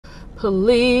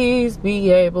Please be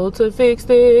able to fix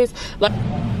this. Like,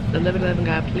 1111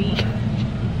 God, please.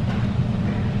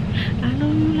 I know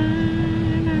you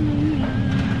lying, I know you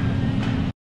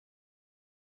lying.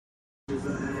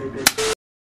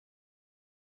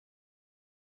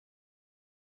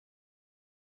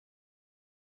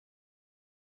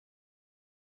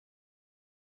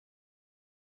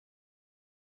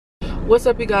 What's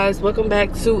up, you guys? Welcome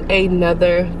back to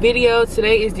another video.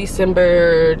 Today is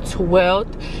December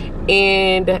 12th,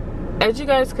 and as you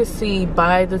guys can see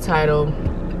by the title,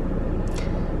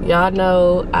 y'all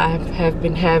know I have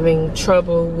been having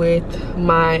trouble with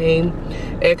my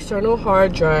external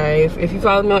hard drive. If you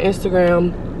follow me on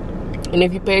Instagram and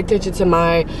if you pay attention to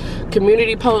my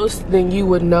community posts, then you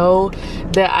would know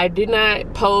that I did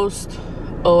not post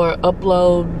or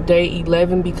upload day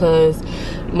 11 because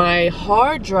my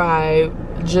hard drive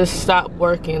just stopped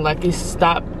working. Like, it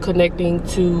stopped connecting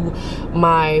to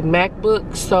my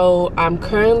MacBook. So I'm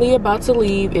currently about to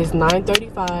leave. It's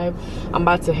 9:35. I'm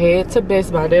about to head to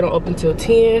Best Buy. They don't open till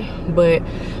 10, but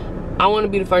I want to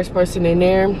be the first person in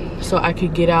there so I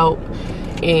could get out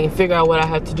and figure out what I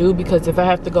have to do, because if I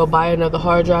have to go buy another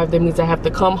hard drive, that means I have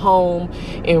to come home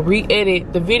and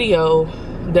re-edit the video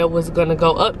that was gonna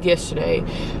go up yesterday,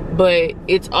 but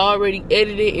it's already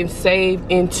edited and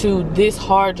saved into this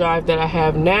hard drive that I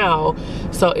have now.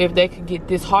 So if they could get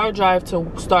this hard drive to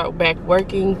start back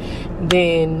working,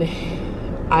 then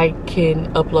I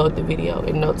can upload the video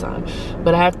in no time.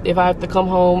 But if I have to come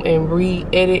home and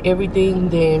re-edit everything,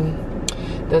 then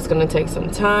that's gonna take some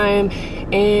time.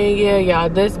 And yeah, y'all,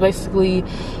 that's basically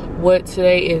what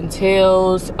today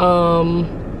entails.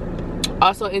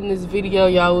 Also in this video,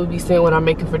 y'all will be seeing what I'm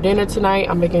making for dinner tonight.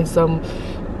 I'm making some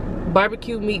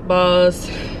barbecue meatballs,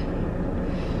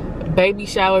 baby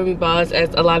shower meatballs,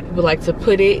 as a lot of people like to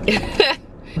put it.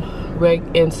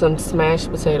 And some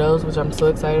smashed potatoes, which I'm so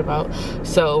excited about.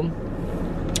 So,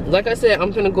 like I said,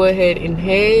 I'm gonna go ahead and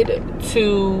head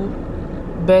to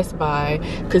Best Buy,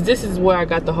 because this is where I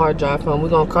got the hard drive from. We're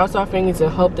gonna cross our fingers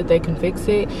and hope that they can fix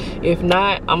it. If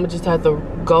not, I'm gonna just have to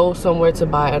go somewhere to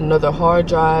buy another hard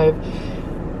drive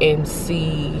and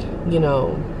see, you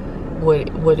know,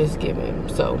 what is given.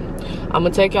 So I'm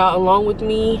gonna take y'all along with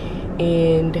me,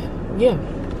 and yeah,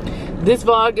 this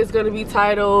vlog is gonna be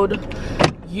titled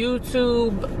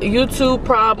YouTube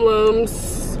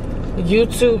problems,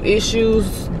 YouTube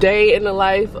issues, day in the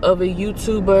life of a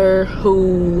YouTuber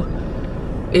who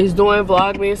is doing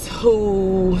Vlogmas,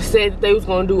 who said that they was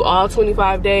gonna do all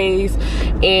 25 days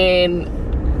and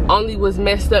only was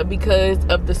messed up because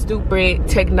of the stupid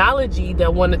technology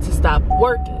that wanted to stop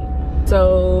working.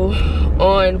 So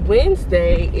on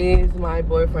Wednesday is my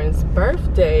boyfriend's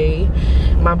birthday.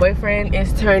 My boyfriend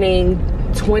is turning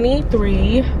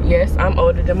 23. Yes, I'm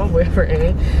older than my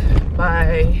boyfriend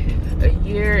by a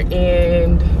year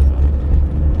and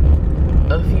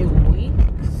a few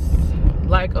weeks.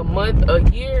 Like a month, a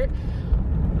year,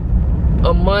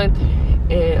 a month,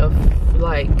 and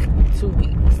like 2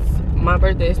 weeks. My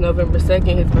birthday is November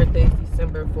 2nd. His birthday is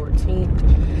December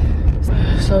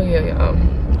 14th. So yeah, y'all,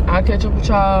 I'll catch up with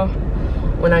y'all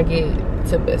when I get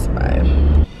to Best Buy.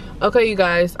 Okay, you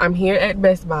guys, I'm here at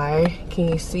Best Buy. Can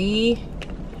you see?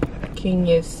 Can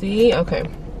you see? Okay,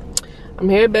 I'm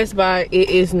here at Best Buy. It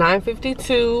is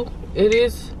 9:52. It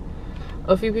is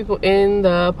a few people in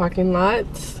the parking lot,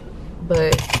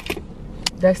 but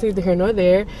that's neither here nor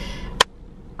there.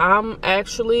 I'm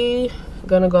actually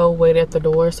gonna go wait at the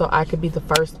door so I could be the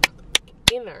first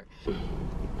in there,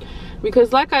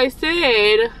 because like I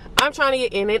said, I'm trying to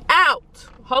get in and out.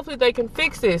 Hopefully they can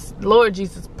fix this. Lord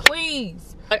Jesus,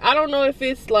 please. Like, I don't know if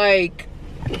it's like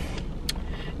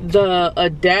the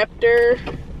adapter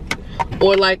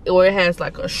or it has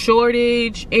like a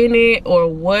shortage in it or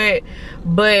what,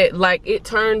 but like it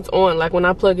turns on. Like when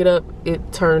I plug it up,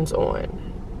 it turns on.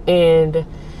 And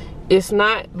it's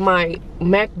not my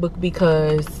MacBook,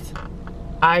 because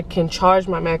I can charge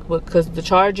my MacBook, because the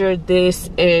charger, this,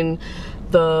 and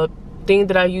the thing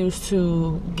that I use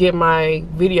to get my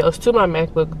videos to my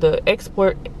MacBook, the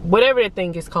export, whatever that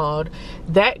thing is called,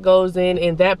 that goes in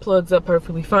and that plugs up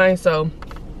perfectly fine. So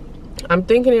I'm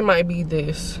thinking it might be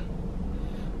this.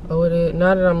 Oh, it is.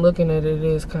 Now that I'm looking at it, it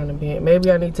is kind of bent.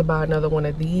 Maybe I need to buy another one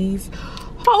of these.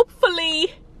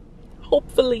 Hopefully.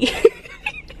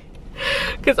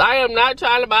 Because I am not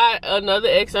trying to buy another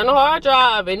external hard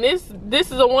drive, and this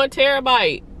is a 1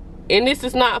 terabyte, and this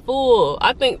is not full.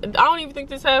 I don't even think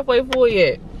this is halfway full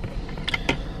yet.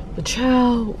 But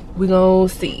child, we gonna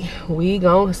see.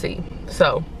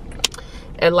 So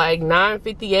at like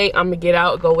 9:58, I'm gonna get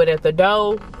out, go wait at the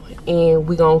door, and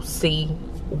we gonna see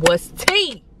what's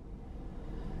tea.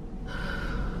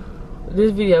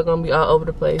 this video gonna be all over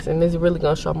the place, and this is really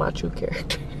gonna show my true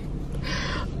character.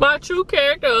 My true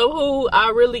character of who I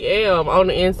really am on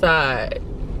the inside.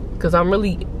 Cause I'm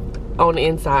really on the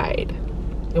inside,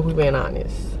 if we're being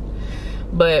honest.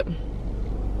 But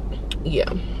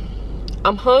yeah,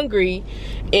 I'm hungry,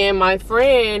 and my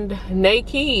friend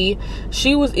Nikki,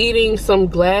 she was eating some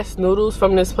glass noodles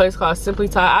from this place called Simply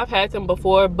Thai. I've had them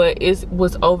before, but it's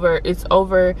over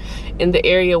in the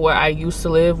area where I used to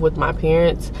live with my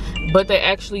parents, but they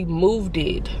actually moved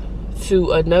it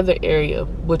to another area,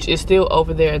 which is still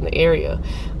over there in the area,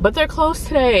 but they're closed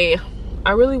today.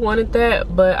 I really wanted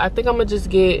that, but I think I'm gonna just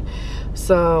get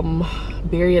some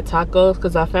birria tacos,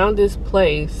 because I found this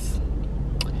place.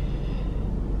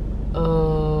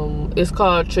 It's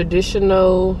called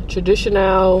Traditional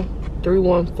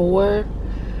 314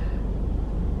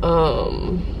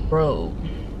 Road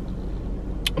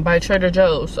by Trader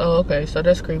Joe's. Oh, okay, so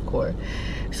that's Creep Court.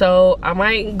 So I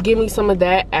might give me some of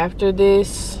that after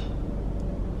this,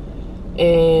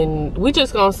 and we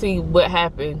just gonna see what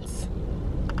happens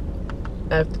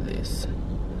after this.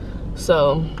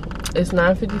 So it's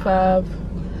 9:55,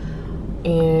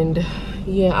 and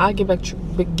yeah, I'll get back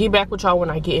with y'all when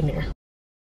I get in there.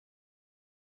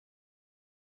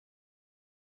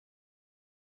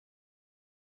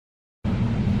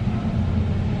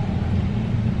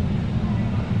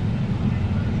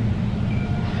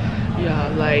 Yeah,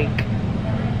 like,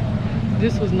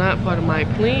 this was not part of my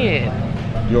plan.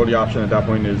 The only option at that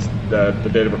point is the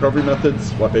data recovery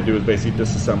methods. What they do is basically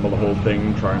disassemble the whole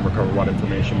thing, try and recover what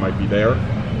information might be there.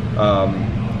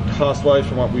 Cost-wise,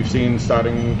 from what we've seen,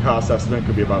 starting cost estimate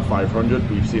could be about $500.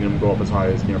 We've seen them go up as high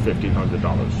as near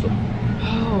 $1,500. So.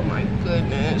 Oh my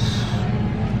goodness.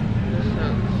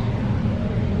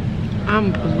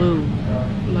 I'm blue.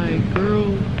 Like,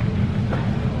 girl.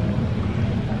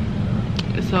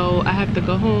 So I have to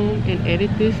go home and edit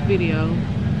this video,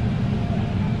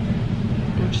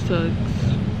 which sucks.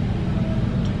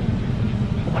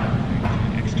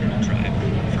 External drive.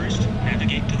 First,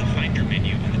 navigate to the Finder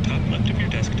menu on the top left of your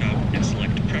desktop and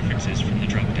select Preferences from the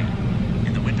drop-down.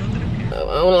 In the window that appears. I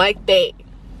don't like that.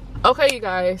 Okay, you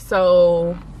guys.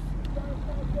 So,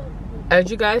 as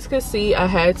you guys can see, I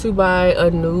had to buy a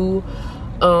new,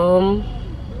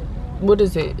 what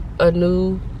is it? A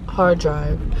new hard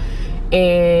drive.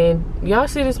 And y'all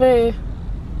see this man?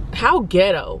 How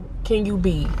ghetto can you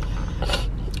be?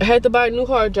 I had to buy a new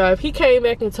hard drive. He came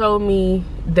back and told me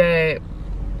that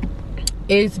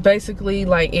it's basically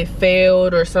like it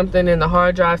failed or something in the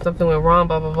hard drive, something went wrong,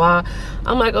 blah blah blah.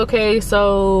 I'm like, okay,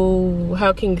 so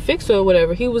how can you fix it or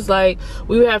whatever? He was like,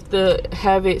 we would have to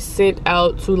have it sent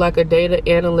out to like a data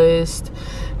analyst.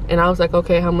 And I was like,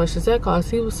 okay, how much does that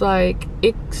cost? He was like,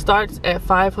 it starts at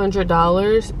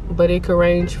 $500, but it could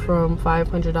range from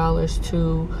 $500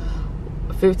 to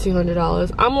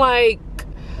 $1,500. I'm like,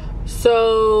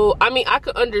 so, I mean, I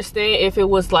could understand if it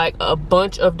was like a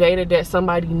bunch of data that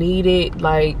somebody needed,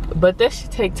 like, but that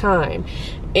should take time.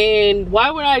 And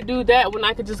why would I do that when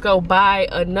I could just go buy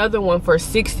another one for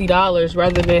 $60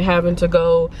 rather than having to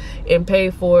go and pay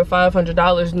for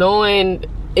 $500, knowing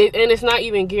it, and it's not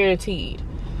even guaranteed.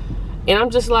 And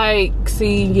I'm just like,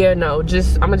 see, yeah, no, I'm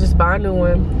gonna just buy a new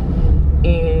one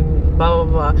and blah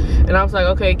blah blah. And I was like,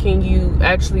 okay, can you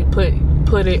actually put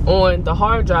it on the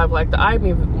hard drive, like the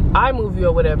iMovie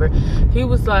or whatever? He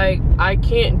was like, I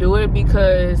can't do it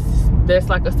because that's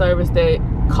like a service that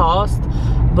costs,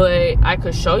 but I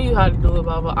could show you how to do it,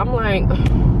 blah blah. I'm like,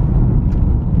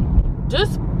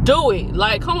 just do it,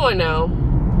 like, come on now.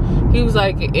 He was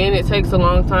like, and it takes a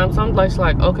long time. So I'm just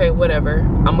like, okay, whatever,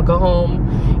 I'm gonna go home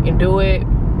and do it,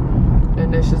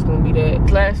 and that's just gonna be that.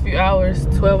 The last few hours,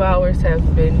 12 hours,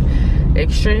 have been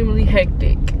extremely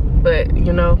hectic, but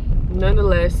you know,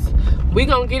 nonetheless, we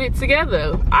gonna get it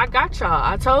together. I got y'all.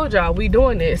 I told y'all we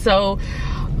doing it. So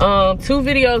 2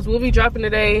 videos will be dropping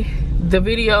today. The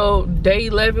video day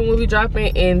 11 will be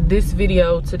dropping, and this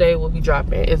video today will be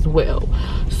dropping as well.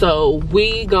 So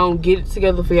we gonna get it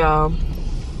together for y'all,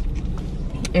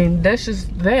 and that's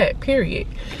just that, period.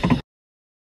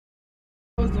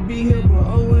 Supposed to be here, but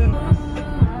oh well.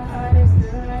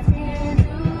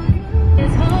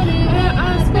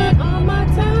 I spent all my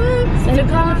time to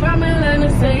come from Atlanta,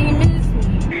 same as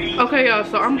me. Okay, y'all,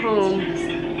 so I'm home.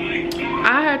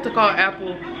 I had to call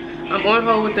Apple. I'm on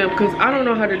hold with them because I don't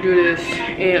know how to do this,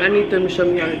 and I need them to show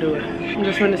me how to do it. I'm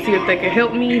just trying to see if they can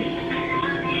help me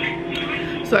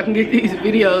so I can get these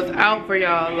videos out for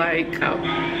y'all, like,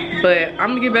 but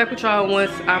I'm gonna get back with y'all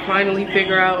once I finally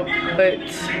figure out what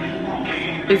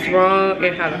is wrong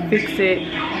and how to fix it.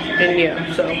 And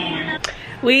yeah, so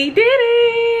we did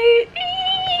it,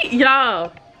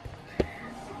 y'all.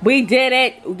 We did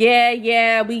it.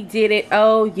 Yeah, we did it.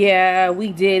 Oh yeah,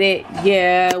 we did it.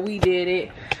 Yeah, we did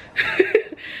it.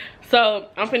 So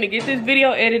I'm finna get this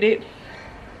video edited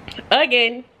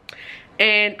again,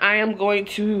 and I am going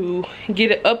to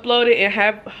get it uploaded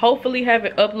and hopefully have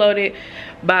it uploaded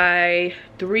by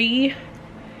 3,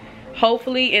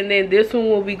 hopefully, and then this one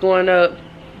will be going up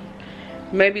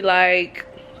maybe like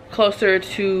closer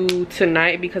to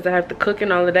tonight because I have to cook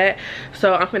and all of that.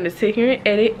 So I'm gonna sit here and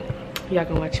edit. Y'all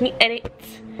can watch me edit,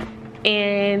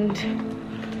 and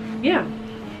yeah.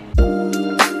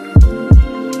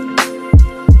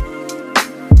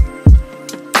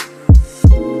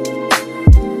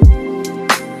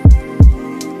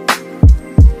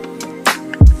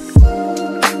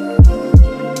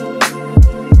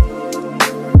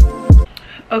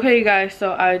 Okay, you guys,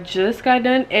 so I just got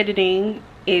done editing.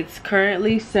 It's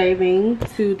currently saving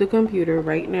to the computer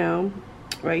right now,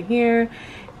 right here.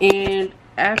 And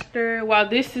while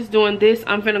this is doing this,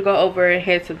 I'm gonna go over and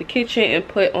head to the kitchen and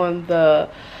put on the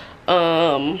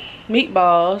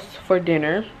meatballs for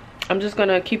dinner. I'm just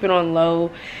gonna keep it on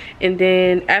low, and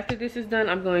then after this is done,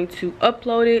 I'm going to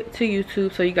upload it to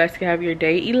YouTube so you guys can have your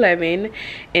day 11,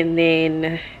 and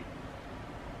then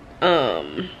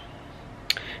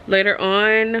later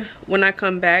on when I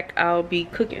come back, I'll be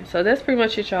cooking. So that's pretty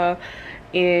much it, y'all.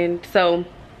 And so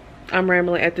I'm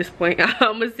rambling at this point.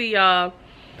 I'm gonna see y'all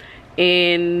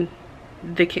in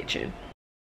the kitchen.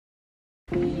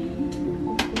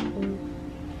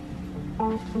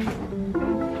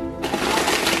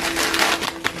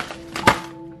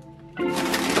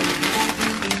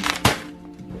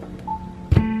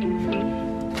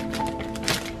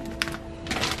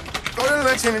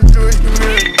 In the Jewish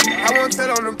community, I won't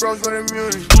tell on the bros for the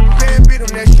immunity. Can't beat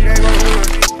them, that shit ain't gon' ruin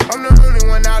me. I'm the only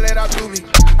one now let out do me.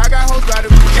 I got hoes by the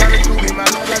blue trying to do me. My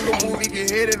love like a movie,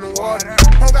 get hit in the water.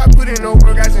 Don't got put in no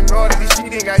work, I in order. This shit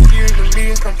ain't got serious, the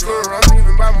meetings come through. I'm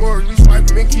leaving by more, we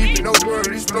swiping and keeping no word.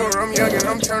 This floor, I'm young and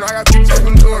I'm turned, I got pictures of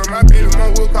lure. My baby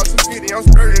mom will cost 250, I'm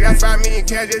splurging. Got 5 million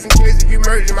cash just in case if you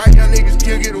merging. My young niggas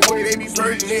still get away, they be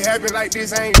virgin. It happen like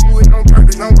this, I ain't do it on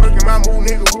purpose. I'm working my move,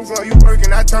 nigga, who for you working?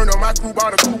 I turned on my crew,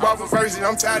 bought a coupe off of verses.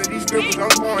 I'm tired of these strippers,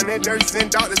 I'm going that nurses and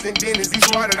doctors and dentists. These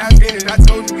started, I finished, I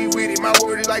told you we with it. My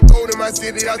word is like gold in my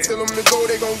city, I tell them to go,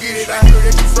 they gon' get it. I heard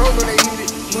that you frozen, they hit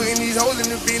it. Putting these hoes in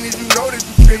the business, you know that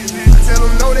you trippin'. I tell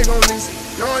them no, they gon' listen.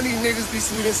 Knowing these niggas be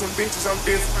sweet and some bitches, I'm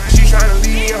different. She tryna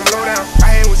leave me, I'm low down.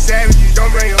 I hang with savages,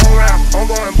 don't bring your whole round. I'm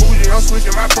going bougie, I'm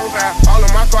switching my profile. All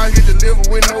of my cars get delivered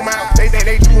with no mouth. They think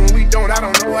they do and we don't, I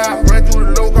don't know how. Run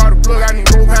through the low car, the plug, I need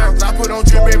more pounds. I put on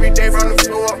trip every day from the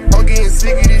floor. I'm getting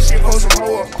sick of this shit, post some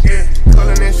more. Yeah,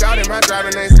 cullin' and shouting, my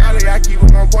driving ain't solid. I keep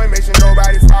it on point, make sure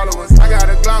nobody follow us. I got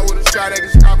a Glock with a shot that can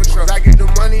stop a truck. I get the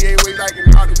money, ain't ways like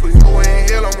an octopus. Go in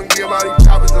hell, I'ma give all these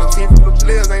choppers up. Team full of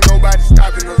players, ain't nobody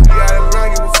stopping us. We gotta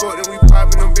run, give a fuck that we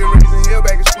poppin' them. Been raising hell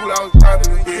back in school, I was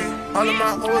poppin' them. Yeah, all of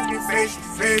my hoes get face to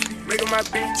face. Making my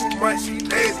bitch too much, she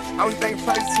lazy. I was thinking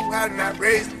price too high and not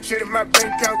raised. Shit in my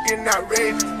bank account getting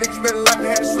outraged. Niggas spend a lot,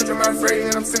 had to switch up my phrase.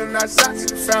 And I'm sending out shots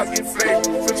to the fouls get flamed.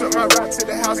 Switch up my route to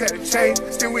the house, had to change.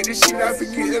 Still with this shit, I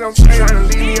forget that I'm straight. Tryna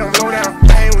leave me, I'm low down.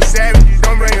 I ain't with savages,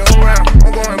 don't bring your whole round.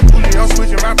 I'm going bougie, I'm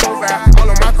switching my profile.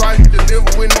 All of my cars get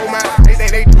delivered with no mouth. They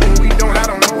think they do and we don't, I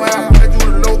don't know how. I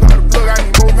do the low, got the plug, I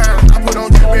need more pounds. I put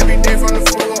on drip every day from the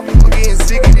floor. I'm getting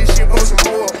sick of this shit, post some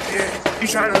more. Yeah, you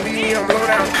tryna leave me, I'm low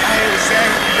down. I ain't with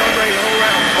savages, don't bring your whole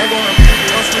round. I'm going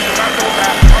bougie, I'm switching my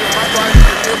profile. All of my cars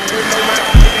get delivered with no mouth.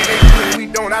 They think they do and we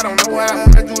don't, I don't know how.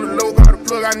 I do the low, got the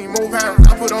plug, I need more pounds.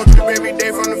 I put on drip every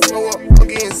day from the floor. I'm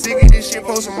getting sick of this shit,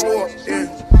 post some more. Yeah.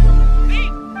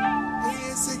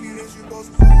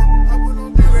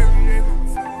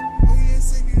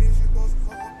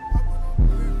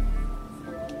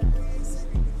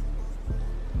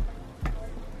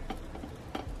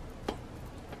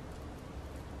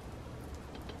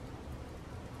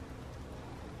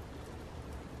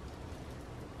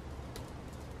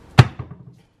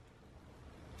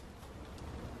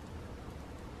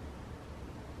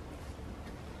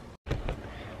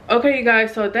 Okay, you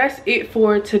guys, so that's it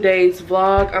for today's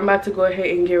vlog. I'm about to go ahead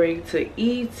and get ready to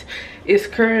eat. It's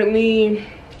currently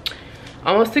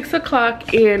almost 6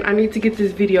 o'clock and I need to get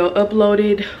this video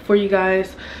uploaded for you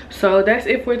guys. So that's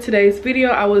it for today's video.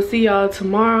 I will see y'all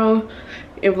tomorrow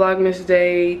in Vlogmas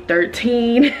day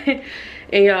 13.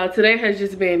 And y'all, today has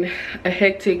just been a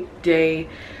hectic day.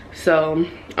 So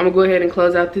I'm gonna go ahead and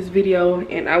close out this video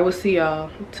and I will see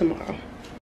y'all tomorrow.